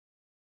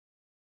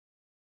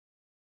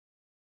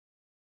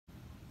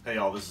Hey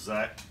y'all, this is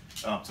Zach.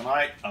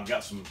 Tonight I've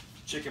got some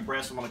chicken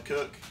breasts I'm going to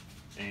cook,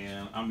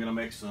 and I'm going to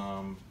make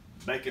some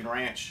bacon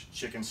ranch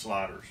chicken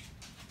sliders.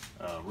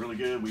 Really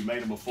good. We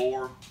made them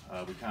before.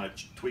 We kind of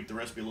tweaked the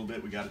recipe a little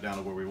bit. We got it down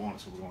to where we want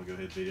it, so we're going to go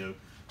ahead and video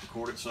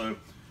record it. So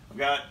I've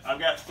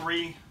got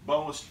 3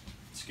 boneless,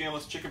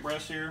 skinless chicken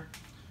breasts here.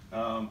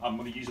 I'm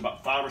going to use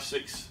about 5 or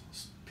 6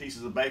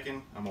 pieces of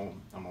bacon. I'm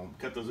going to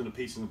cut those into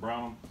pieces and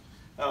brown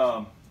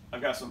them.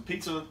 I've got some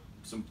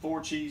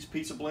 4 cheese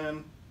pizza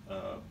blend.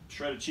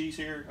 Shredded cheese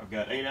here. I've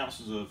got 8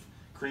 ounces of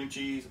cream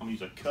cheese. I'm going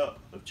to use a cup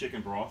of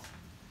chicken broth.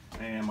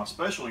 And my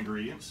special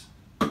ingredients,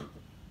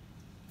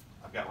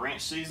 I've got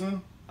ranch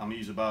seasoning. I'm going to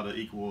use about an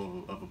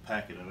equal of a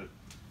packet of it.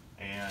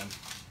 And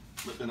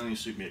Lipton onion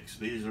soup mix.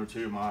 These are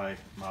 2 of my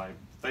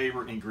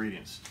favorite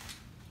ingredients.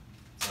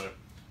 So,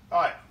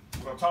 alright,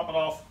 we're going to top it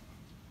off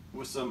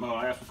with some,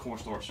 I asked for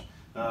cornstarch.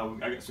 I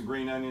got some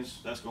green onions.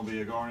 That's going to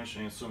be a garnish,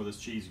 and some of this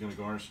cheese is going to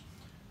garnish.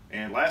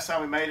 And last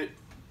time we made it,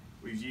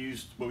 we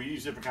used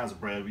different kinds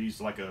of bread. We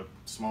used like a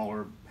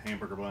smaller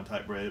hamburger bun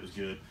type bread. It was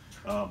good.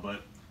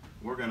 But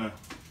we're gonna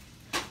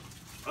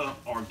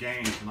up our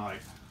game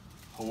tonight.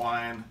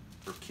 Hawaiian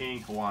or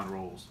King Hawaiian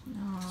rolls.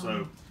 Aww.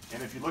 So,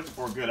 and if you're looking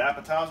for a good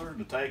appetizer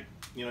to take,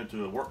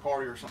 to a work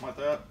party or something like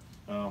that,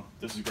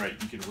 this is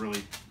great. You can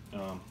really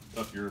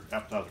up your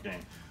appetizer game.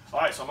 All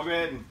right, so I'm gonna go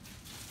ahead and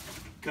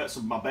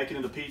cut my bacon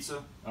into pieces,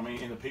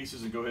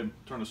 and go ahead and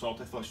turn the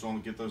saute function on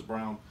and get those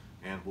brown,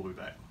 and we'll be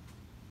back.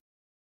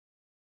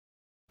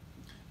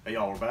 Hey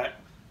y'all, we're back.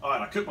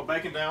 Alright, I cooked my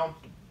bacon down.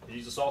 I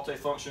used the saute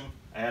function.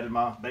 I added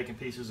my bacon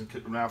pieces and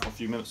cooked them down for a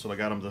few minutes so I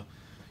got them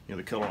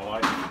the color I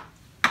like.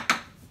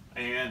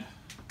 And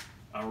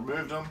I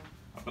removed them.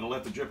 I'm going to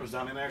let the drippers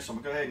down in there. So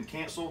I'm going to go ahead and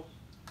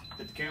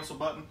hit the cancel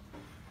button.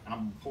 And I'm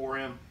going to pour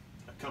in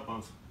a cup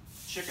of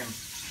chicken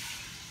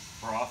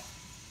broth.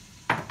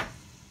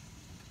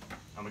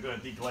 I'm going to go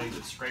ahead and deglaze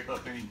it, scrape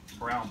up any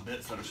brown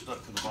bits that are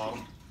stuck to the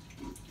bottom.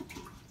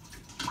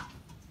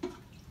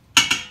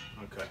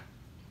 Okay.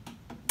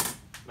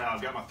 Now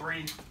I've got my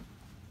three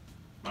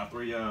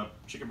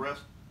chicken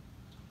breasts.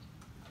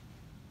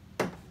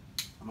 I'm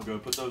gonna go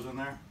put those in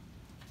there.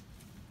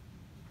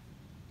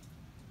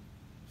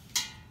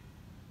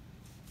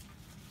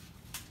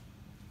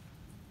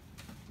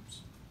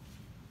 Oops.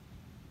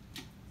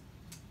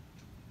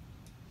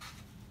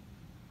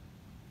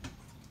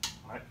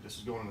 All right, this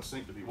is going in the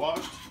sink to be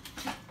washed.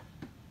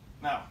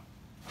 Now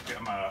I've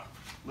got my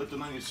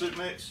Lipton onion soup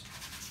mix.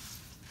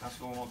 That's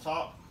going on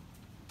top.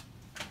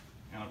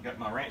 And I've got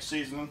my ranch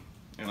seasoning,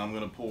 and I'm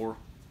going to pour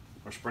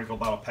or sprinkle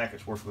about a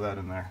packet's worth of that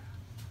in there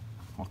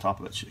on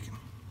top of that chicken.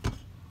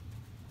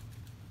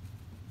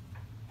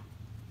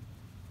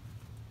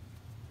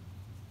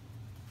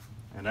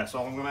 And that's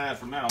all I'm going to add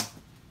for now.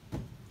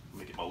 Let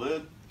me get my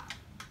lid,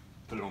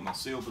 put it on my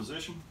sealed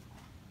position,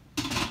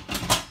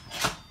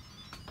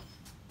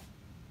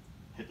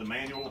 hit the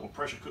manual or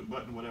pressure cook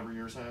button, whatever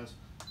yours has,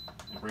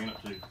 and bring it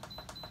up to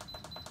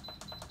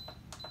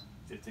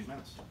 15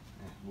 minutes,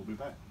 and we'll be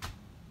back.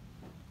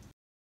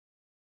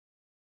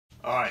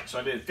 Alright, so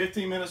I did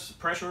 15 minutes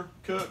pressure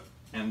cook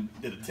and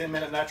did a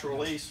 10-minute natural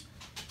release,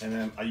 and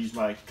then I used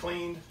my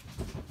cleaned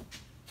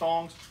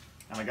tongs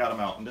and I got them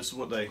out, and this is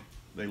what they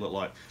look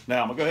like.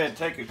 Now I'm going to go ahead and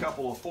take a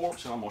couple of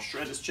forks and I'm going to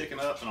shred this chicken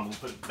up, and I'm going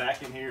to put it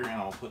back in here, and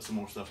I'll put some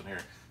more stuff in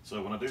here.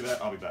 So when I do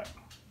that, I'll be back.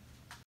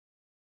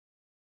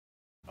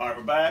 Alright,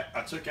 we're back.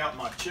 I took out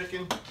my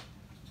chicken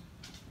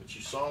that you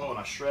saw and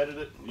I shredded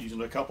it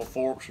using a couple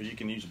forks, or you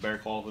can use a bear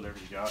claw, whatever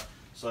you got.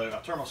 So I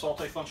turn my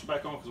saute function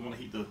back on because I want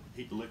to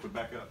heat the liquid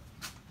back up.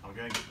 I'm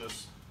going to get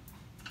this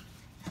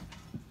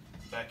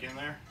back in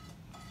there.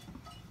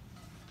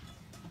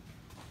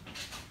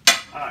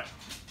 Alright,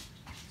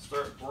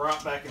 start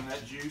right back in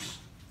that juice.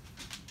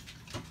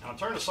 And I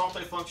turn the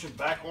saute function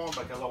back on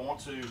because I want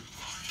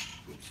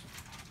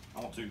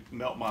to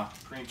melt my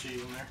cream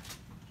cheese in there.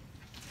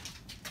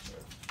 So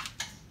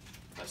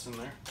that's in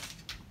there.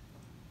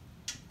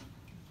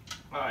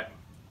 Alright,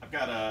 I've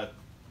got a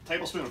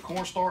tablespoon of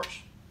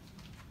cornstarch.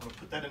 I'm going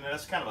to put that in there.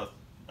 That's kind of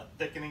a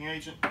thickening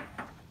agent.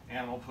 And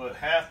I'm going to put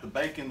half the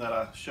bacon that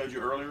I showed you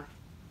earlier,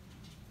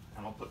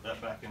 and I'll put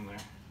that back in there.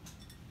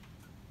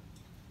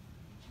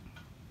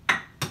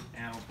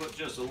 And I'll put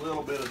just a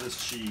little bit of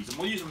this cheese. And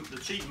we'll use the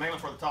cheese mainly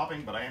for the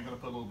topping, but I am going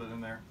to put a little bit in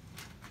there.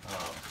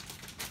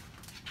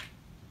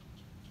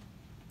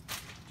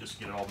 Just to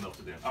get it all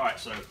melted in. Alright,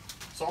 so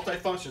saute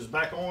function is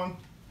back on.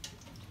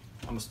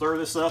 I'm going to stir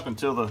this up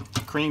until the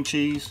cream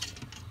cheese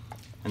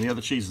and the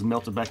other cheese is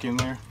melted back in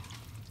there.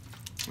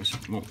 Which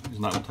is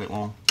not going to take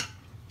long.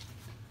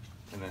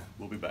 And then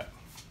we'll be back.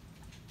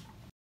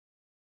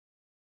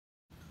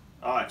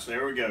 Alright, so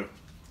there we go.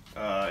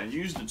 And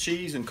use the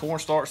cheese and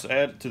cornstarch to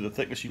add to the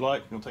thickness you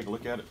like. You'll take a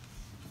look at it.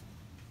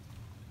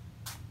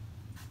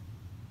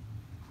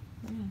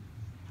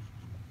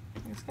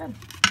 It's good.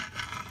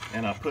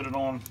 And I put it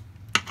on.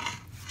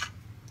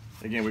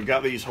 Again, we've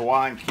got these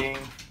Hawaiian King,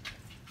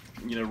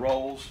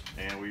 rolls,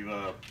 and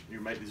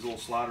we've made these little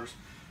sliders.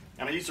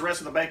 And I used the rest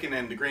of the bacon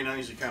and the green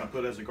onions to kind of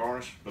put as a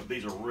garnish, but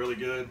these are really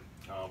good.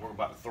 We're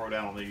about to throw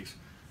down on these.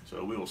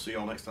 So we will see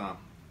y'all next time.